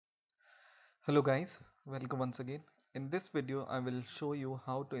Hello guys, welcome once again. In this video I will show you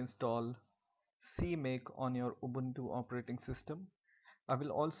how to install CMake on your Ubuntu operating system. I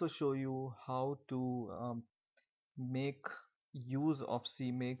will also show you how to make use of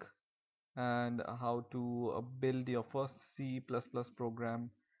CMake and how to build your first C++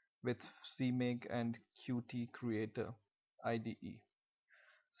 program with CMake and Qt Creator IDE.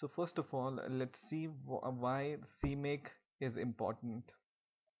 So first of all, let's see why CMake is important.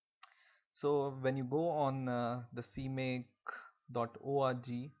 So when you go on the cmake.org,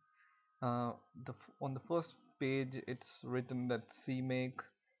 uh, on the first page it's written that CMake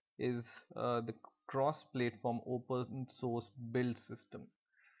is the cross-platform open source build system.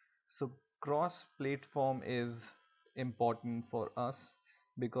 So cross-platform is important for us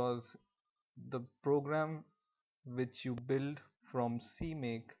because the program which you build from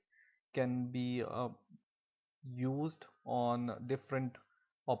CMake can be used on different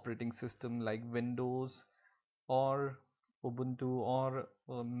operating system like Windows or Ubuntu or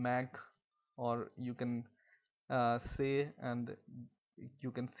Mac, or you can say, and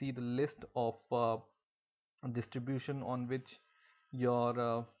you can see the list of distribution on which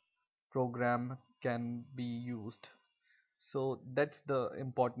your program can be used. So that's the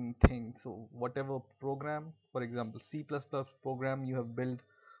important thing. So whatever program, for example C++ program you have built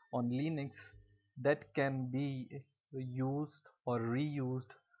on Linux, that can be used or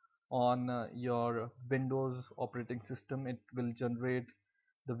reused on your Windows operating system. It will generate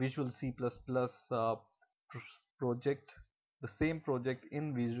the Visual C++ project, the same project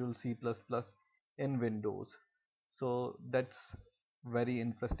in Visual C++ in Windows. So that's very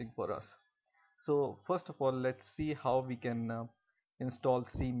interesting for us. So first of all, let's see how we can install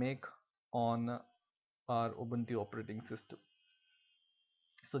CMake on our Ubuntu operating system.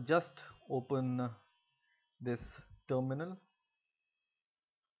 So just open this terminal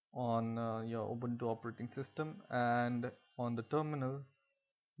on your Ubuntu operating system, and on the terminal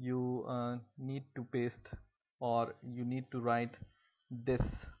you need to paste, or you need to write this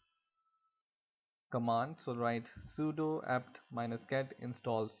command. So write sudo apt-get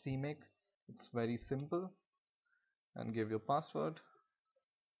install CMake. It's very simple, and give your password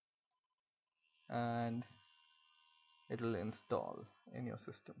and it will install in your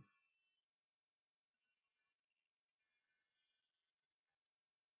system.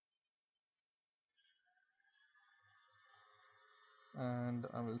 And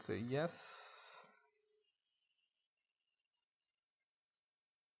I will say yes.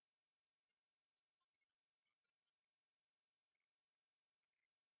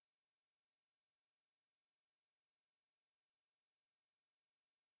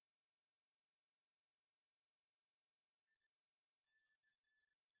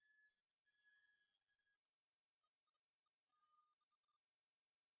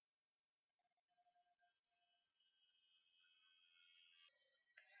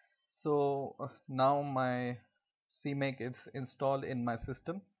 So now my CMake is installed in my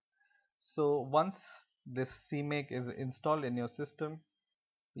system. So once this CMake is installed in your system,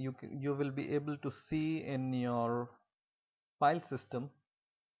 you will be able to see in your file system.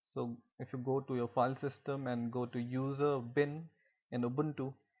 So if you go to your file system and go to user bin in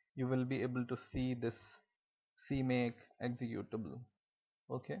Ubuntu, you will be able to see this CMake executable.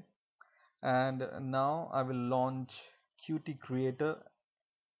 Okay, and now I will launch Qt Creator.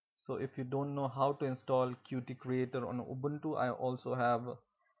 So if you don't know how to install Qt Creator on Ubuntu, I also have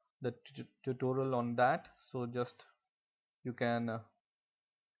the tutorial on that. So just you can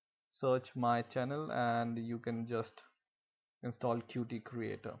search my channel and you can just install Qt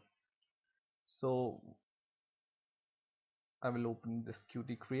Creator. So I will open this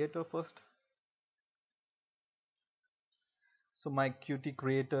Qt Creator first. So my Qt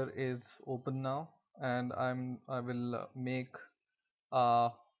Creator is open now, and I will make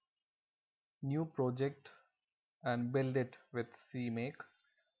a new project and build it with CMake.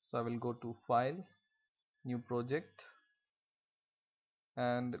 So I will go to File, New Project,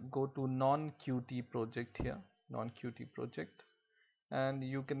 and go to non-Qt project here, non-Qt project, and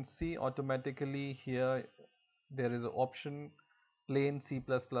you can see automatically here there is an option plain C++,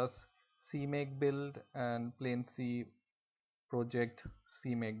 CMake build, and plain C project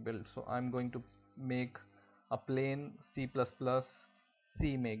CMake build. So I'm going to make a plain C++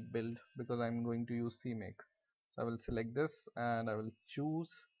 CMake build because I'm going to use CMake. So I will select this and I will choose,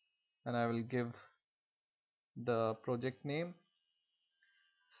 and I will give the project name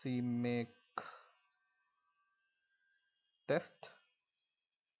CMake test,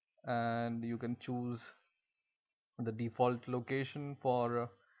 and you can choose the default location for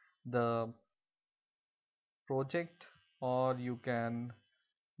the project, or you can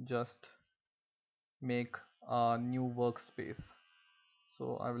just make a new workspace.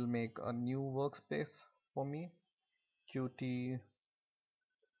 So I will make a new workspace for me, Qt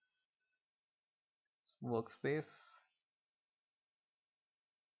workspace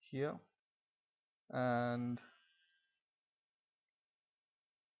here, and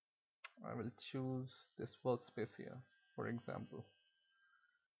I will choose this workspace here, for example,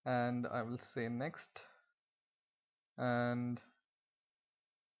 and I will say next, and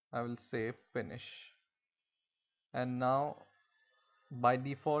I will say finish. And now by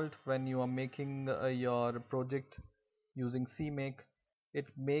default, when you are making your project using CMake, it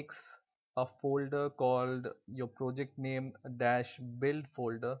makes a folder called your project name dash build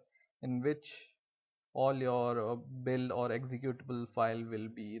folder, in which all your build or executable file will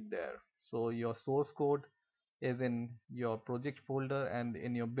be there. So your source code is in your project folder, and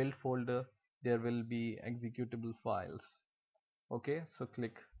in your build folder there will be executable files. Okay, so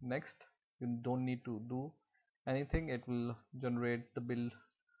click next. You don't need to do anything, it will generate the build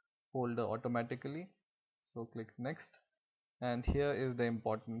folder automatically. So click next, and here is the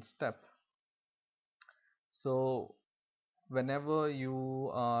important step. So whenever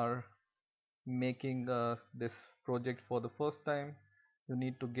you are making this project for the first time, you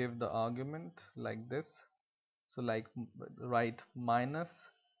need to give the argument like this. So like write minus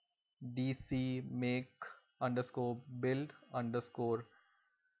dc make underscore build underscore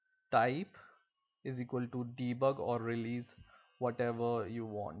type is equal to debug or release, whatever you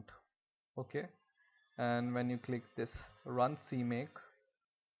want. Okay, and when you click this run CMake,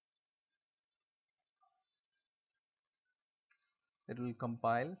 it will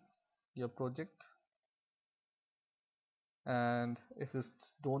compile your project. And if you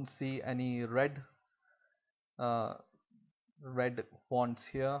don't see any uh, red fonts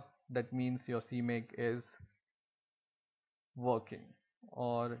here, that means your CMake is working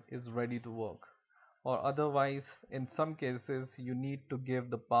or is ready to work. Or otherwise, in some cases you need to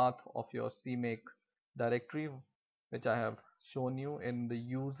give the path of your CMake directory, which I have shown you in the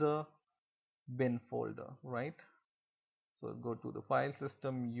user bin folder, right? So go to the file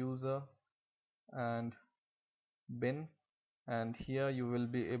system, user, and bin, and here you will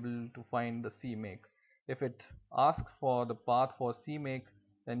be able to find the CMake. If it asks for the path for CMake,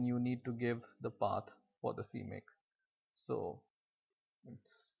 then you need to give the path for the CMake. So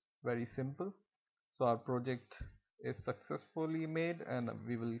it's very simple. So our project is successfully made, and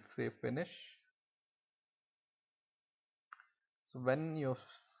we will say finish. So when your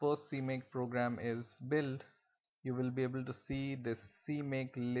first CMake program is built, you will be able to see this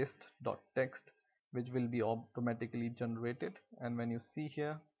CMake list.txt, which will be automatically generated. And when you see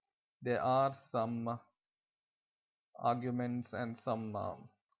here, there are some arguments and some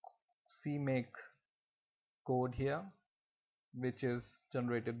CMake code here, which is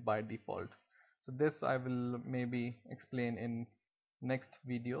generated by default. So this I will maybe explain in next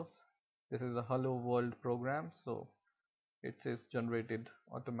videos. This is a hello world program, so it is generated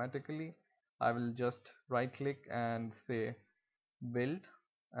automatically. I will just right click and say build,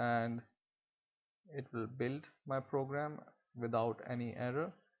 and it will build my program without any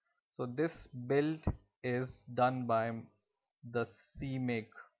error. So this build is done by the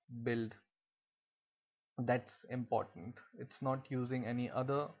CMake build. That's important. It's not using any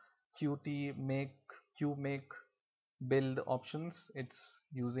other Qmake build options. It's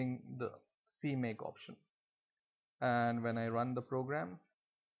using the CMake option. And when I run the program,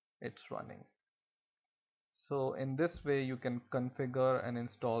 it's running. So in this way you can configure and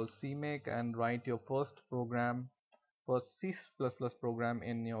install CMake and write your first C++ program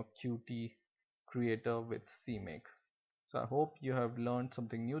in your Qt creator with CMake. So I hope you have learned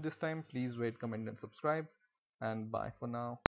something new this time. Please rate, comment and subscribe, and bye for now.